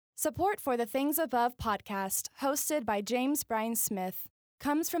Support for the Things Above podcast, hosted by James Bryan Smith,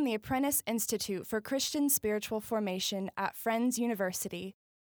 comes from the Apprentice Institute for Christian Spiritual Formation at Friends University,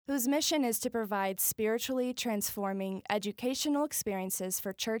 whose mission is to provide spiritually transforming educational experiences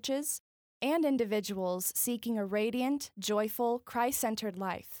for churches and individuals seeking a radiant, joyful, Christ-centered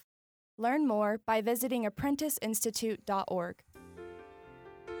life. Learn more by visiting apprenticeinstitute.org.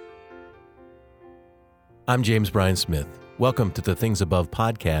 I'm James Bryan Smith. Welcome to the Things Above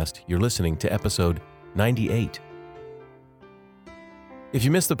podcast. You're listening to episode 98. If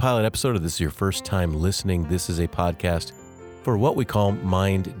you missed the pilot episode or this is your first time listening, this is a podcast for what we call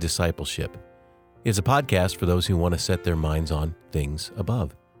mind discipleship. It's a podcast for those who want to set their minds on things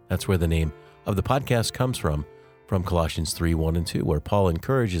above. That's where the name of the podcast comes from Colossians 3, 1 and 2, where Paul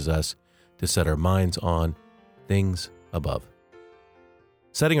encourages us to set our minds on things above.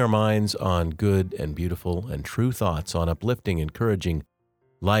 Setting our minds on good and beautiful and true thoughts, on uplifting, encouraging,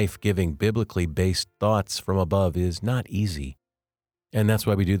 life-giving, biblically based thoughts from above is not easy. And that's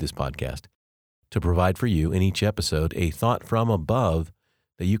why we do this podcast, to provide for you in each episode a thought from above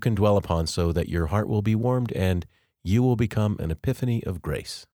that you can dwell upon so that your heart will be warmed and you will become an epiphany of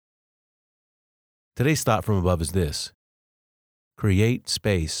grace. Today's thought from above is this: create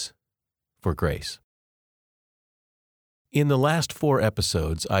space for grace. In the last 4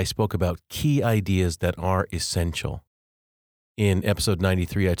 episodes, I spoke about key ideas that are essential. In episode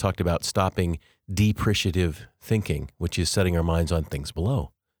 93, I talked about stopping depreciative thinking, which is setting our minds on things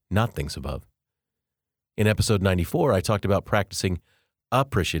below, not things above. In episode 94, I talked about practicing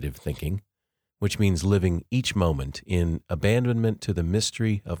appreciative thinking, which means living each moment in abandonment to the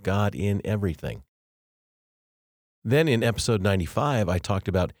mystery of God in everything. Then in episode 95, I talked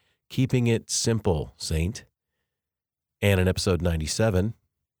about keeping it simple, saint. And in episode 97,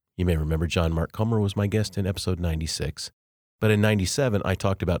 you may remember John Mark Comer was my guest in episode 96. But in 97, I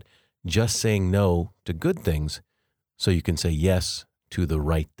talked about just saying no to good things so you can say yes to the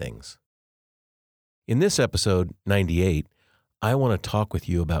right things. In this episode, 98, I want to talk with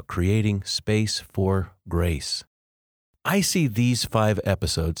you about creating space for grace. I see these 5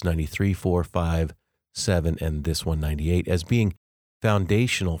 episodes, 93, 4, 5, 7, and this one, 98, as being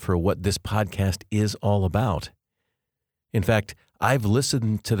foundational for what this podcast is all about. In fact, I've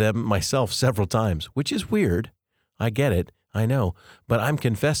listened to them myself several times, which is weird. I get it, I know, but I'm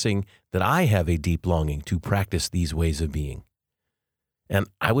confessing that I have a deep longing to practice these ways of being. And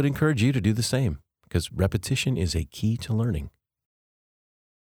I would encourage you to do the same, because repetition is a key to learning.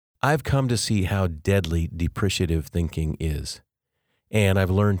 I've come to see how deadly depreciative thinking is, and I've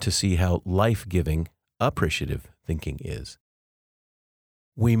learned to see how life-giving appreciative thinking is.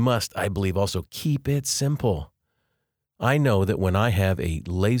 We must, I believe, also keep it simple. I know that when I have a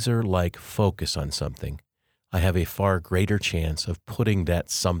laser-like focus on something, I have a far greater chance of putting that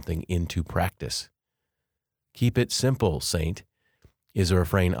something into practice. Keep it simple, saint, is a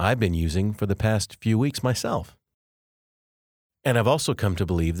refrain I've been using for the past few weeks myself. And I've also come to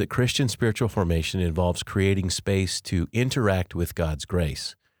believe that Christian spiritual formation involves creating space to interact with God's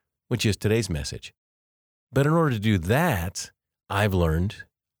grace, which is today's message. But in order to do that, I've learned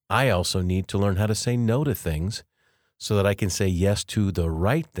I also need to learn how to say no to things so that I can say yes to the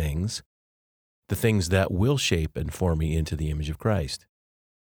right things, the things that will shape and form me into the image of Christ.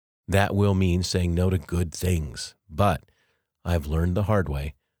 That will mean saying no to good things, but I've learned the hard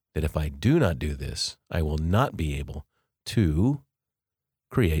way that if I do not do this, I will not be able to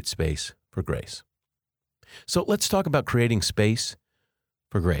create space for grace. So let's talk about creating space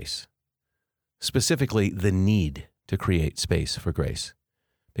for grace, specifically the need to create space for grace.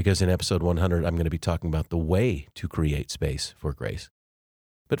 Because in episode 100, I'm going to be talking about the way to create space for grace.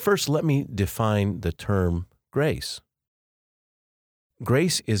 But first, let me define the term grace.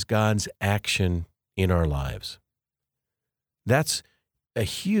 Grace is God's action in our lives. That's a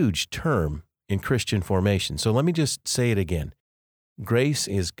huge term in Christian formation. So let me just say it again. Grace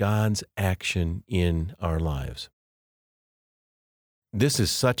is God's action in our lives. This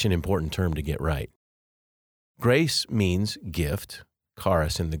is such an important term to get right. Grace means gift.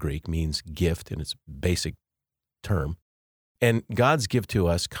 Charis in the Greek means gift in its basic term. And God's gift to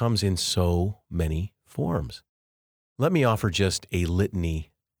us comes in so many forms. Let me offer just a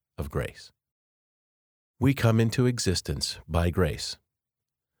litany of grace. We come into existence by grace.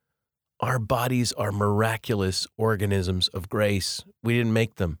 Our bodies are miraculous organisms of grace. We didn't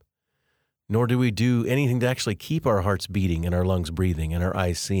make them, nor do we do anything to actually keep our hearts beating and our lungs breathing and our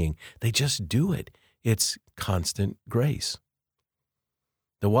eyes seeing. They just do it. It's constant grace.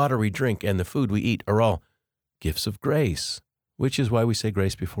 The water we drink and the food we eat are all gifts of grace, which is why we say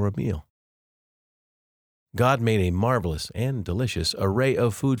grace before a meal. God made a marvelous and delicious array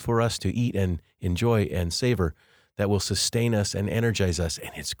of food for us to eat and enjoy and savor that will sustain us and energize us,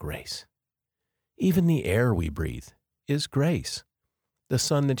 and it's grace. Even the air we breathe is grace. The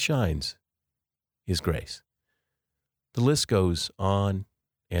sun that shines is grace. The list goes on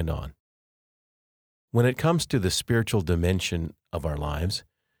and on. When it comes to the spiritual dimension of our lives,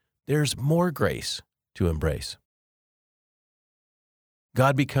 there's more grace to embrace.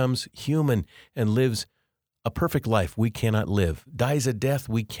 God becomes human and lives a perfect life we cannot live, dies a death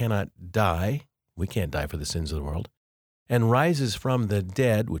we cannot die, we can't die for the sins of the world, and rises from the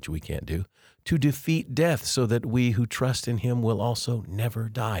dead, which we can't do, to defeat death so that we who trust in him will also never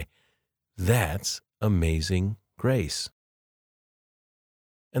die. That's amazing grace.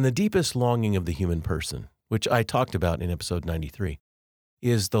 And the deepest longing of the human person, which I talked about in episode 93,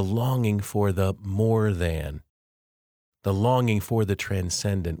 is the longing for the more than, the longing for the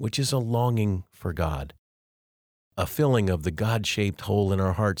transcendent, which is a longing for God, a filling of the God-shaped hole in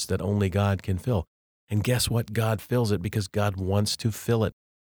our hearts that only God can fill. And guess what? God fills it because God wants to fill it.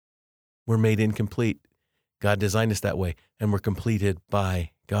 We're made incomplete. God designed us that way, and we're completed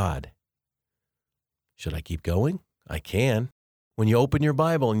by God. Should I keep going? I can. When you open your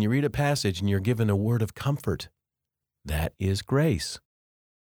Bible and you read a passage and you're given a word of comfort, that is grace.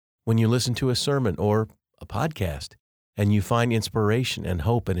 When you listen to a sermon or a podcast and you find inspiration and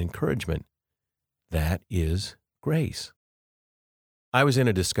hope and encouragement, that is grace. I was in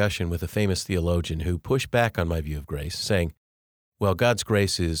a discussion with a famous theologian who pushed back on my view of grace, saying, well, God's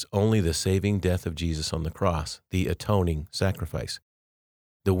grace is only the saving death of Jesus on the cross, the atoning sacrifice.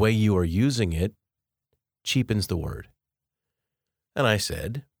 The way you are using it cheapens the word. And I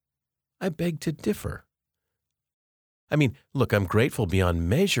said, I beg to differ. I mean, look, I'm grateful beyond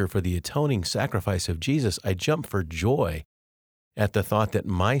measure for the atoning sacrifice of Jesus. I jump for joy at the thought that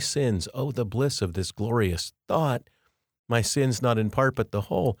my sins, oh, the bliss of this glorious thought, my sins not in part but the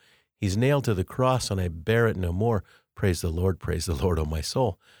whole, he's nailed to the cross and I bear it no more. Praise the Lord, O my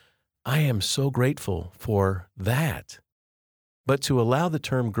soul. I am so grateful for that. But to allow the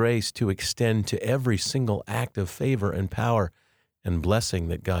term grace to extend to every single act of favor and power and blessing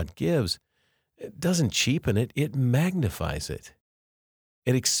that God gives, it doesn't cheapen it, it magnifies it.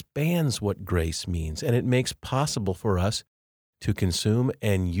 It expands what grace means, and it makes possible for us to consume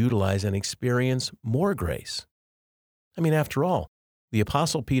and utilize and experience more grace. I mean, after all, the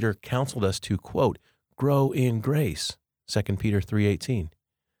Apostle Peter counseled us to, quote, grow in grace, 2 Peter 3:18.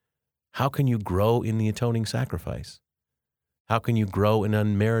 How can you grow in the atoning sacrifice? How can you grow in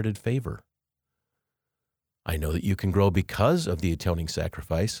unmerited favor? I know that you can grow because of the atoning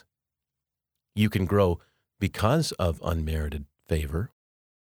sacrifice. You can grow because of unmerited favor.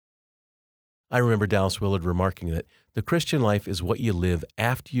 I remember Dallas Willard remarking that the Christian life is what you live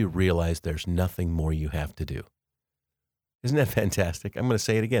after you realize there's nothing more you have to do. Isn't that fantastic? I'm going to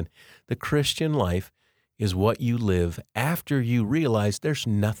say it again. The Christian life is what you live after you realize there's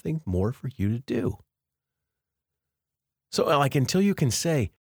nothing more for you to do. So like until you can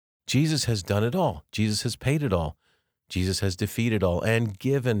say, Jesus has done it all. Jesus has paid it all. Jesus has defeated all and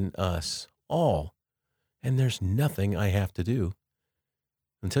given us all. And there's nothing I have to do.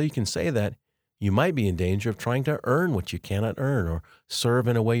 Until you can say that, you might be in danger of trying to earn what you cannot earn, or serve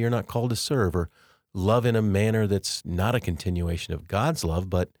in a way you're not called to serve, or love in a manner that's not a continuation of God's love,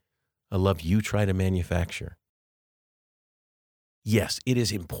 but a love you try to manufacture. Yes, it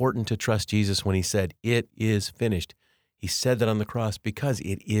is important to trust Jesus when he said, it is finished. He said that on the cross because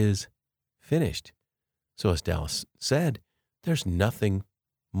it is finished. So as Dallas said, there's nothing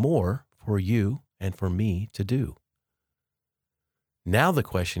more for you and for me to do. Now the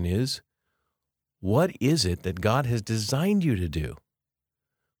question is, what is it that God has designed you to do?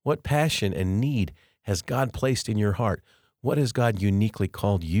 What passion and need has God placed in your heart? What has God uniquely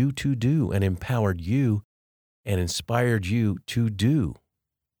called you to do and empowered you and inspired you to do?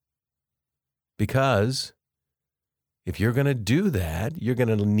 Because if you're going to do that, you're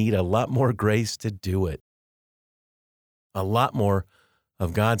going to need a lot more grace to do it. A lot more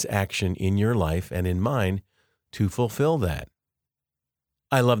of God's action in your life and in mine to fulfill that.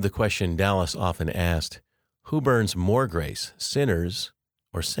 I love the question Dallas often asked, who burns more grace, sinners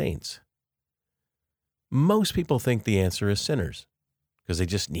or saints? Most people think the answer is sinners because they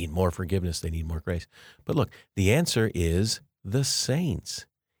just need more forgiveness. They need more grace. But look, the answer is the saints.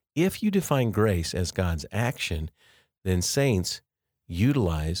 If you define grace as God's action, then saints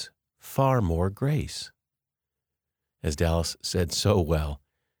utilize far more grace. As Dallas said so well,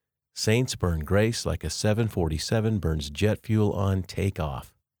 saints burn grace like a 747 burns jet fuel on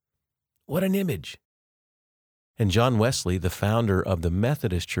takeoff. What an image. And John Wesley, the founder of the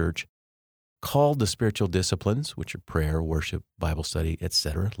Methodist Church, called the spiritual disciplines, which are prayer, worship, Bible study,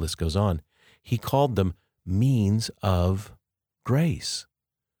 etc., list goes on. He called them means of grace.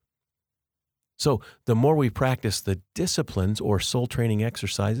 So the more we practice the disciplines or soul training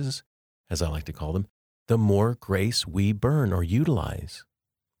exercises, as I like to call them, the more grace we burn or utilize.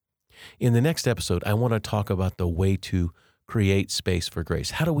 In the next episode, I want to talk about the way to create space for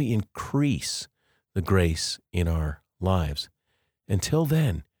grace. How do we increase the grace in our lives? Until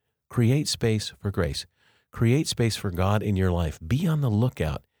then, create space for grace. Create space for God in your life. Be on the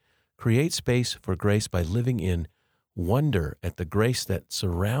lookout. Create space for grace by living in wonder at the grace that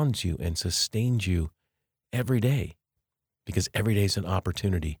surrounds you and sustains you every day, because every day is an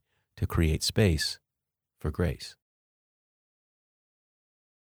opportunity to create space for grace.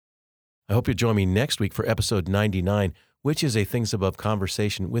 I hope you'll join me next week for episode 99, which is a Things Above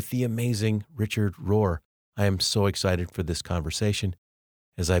conversation with the amazing Richard Rohr. I am so excited for this conversation,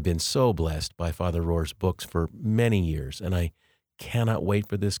 as I've been so blessed by Father Rohr's books for many years, and I cannot wait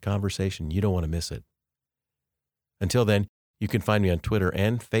for this conversation. You don't want to miss it. Until then, you can find me on Twitter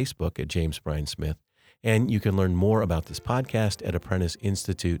and Facebook at James Bryan Smith, and you can learn more about this podcast at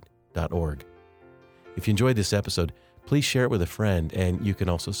apprenticeinstitute.org. If you enjoyed this episode, please share it with a friend, and you can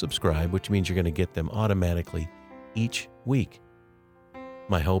also subscribe, which means you're going to get them automatically each week.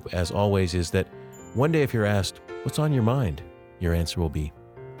 My hope, as always, is that one day if you're asked, what's on your mind? Your answer will be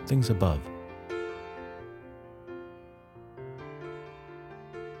things above.